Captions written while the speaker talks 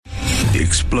The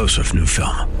explosive new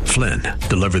film, Flynn,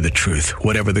 Deliver the Truth,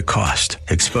 Whatever the Cost,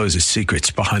 exposes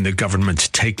secrets behind the government's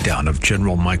takedown of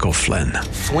General Michael Flynn.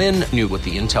 Flynn knew what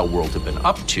the intel world had been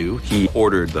up to. He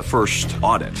ordered the first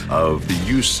audit of the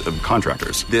use of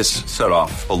contractors. This set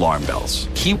off alarm bells.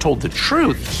 He told the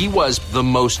truth. He was the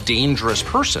most dangerous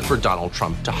person for Donald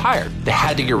Trump to hire. They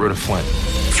had to get rid of Flynn.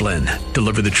 Flynn,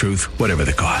 Deliver the Truth, Whatever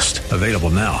the Cost. Available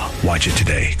now. Watch it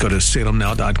today. Go to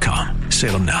salemnow.com.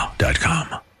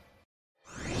 salemnow.com.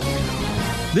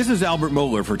 This is Albert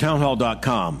Mohler for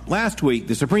townhall.com. Last week,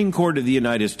 the Supreme Court of the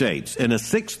United States, in a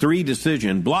 6-3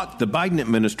 decision, blocked the Biden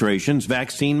administration's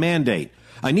vaccine mandate.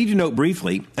 I need to note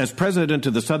briefly, as president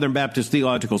of the Southern Baptist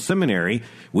Theological Seminary,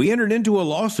 we entered into a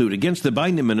lawsuit against the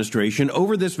Biden administration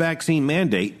over this vaccine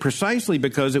mandate precisely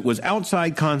because it was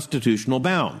outside constitutional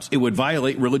bounds. It would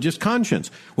violate religious conscience,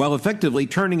 while effectively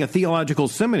turning a theological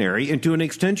seminary into an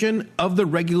extension of the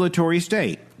regulatory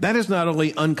state. That is not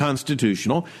only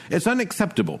unconstitutional, it's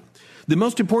unacceptable. The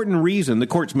most important reason the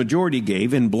court's majority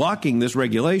gave in blocking this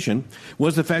regulation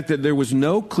was the fact that there was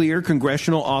no clear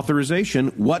congressional authorization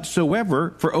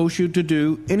whatsoever for OSHA to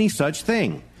do any such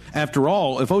thing. After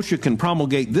all, if OSHA can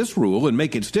promulgate this rule and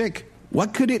make it stick,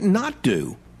 what could it not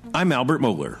do? I'm Albert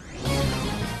Mohler.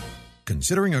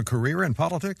 Considering a career in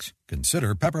politics?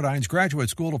 Consider Pepperdine's Graduate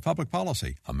School of Public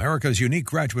Policy, America's unique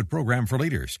graduate program for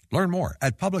leaders. Learn more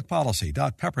at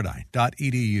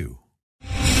publicpolicy.pepperdine.edu.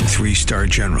 3-star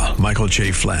General Michael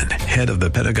J. Flynn, head of the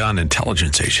Pentagon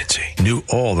Intelligence Agency, knew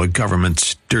all the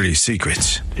government's dirty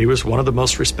secrets. He was one of the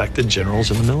most respected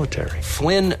generals in the military.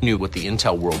 Flynn knew what the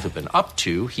intel world had been up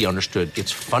to. He understood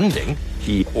its funding.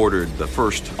 He ordered the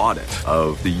first audit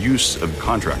of the use of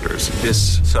contractors.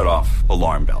 This set off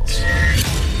alarm bells.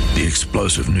 The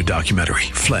explosive new documentary,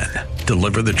 Flynn,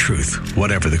 Deliver the Truth,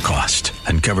 Whatever the Cost,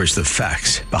 uncovers the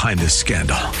facts behind this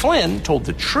scandal. Flynn told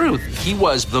the truth. He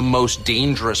was the most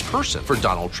dangerous person for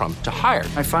Donald Trump to hire.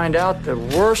 I find out the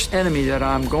worst enemy that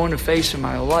I'm going to face in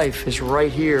my life is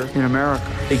right here in America.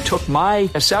 They took my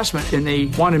assessment and they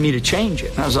wanted me to change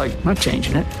it. And I was like, I'm not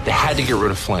changing it. They had to get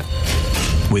rid of Flynn.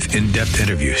 With in-depth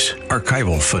interviews,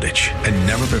 archival footage, and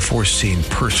never-before-seen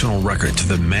personal records of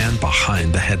the man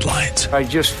behind the headlines. I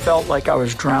just felt like I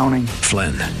was drowning.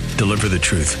 Flynn, Deliver the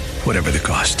Truth, Whatever the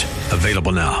Cost.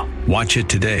 Available now. Watch it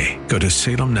today. Go to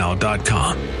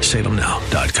salemnow.com.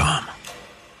 salemnow.com.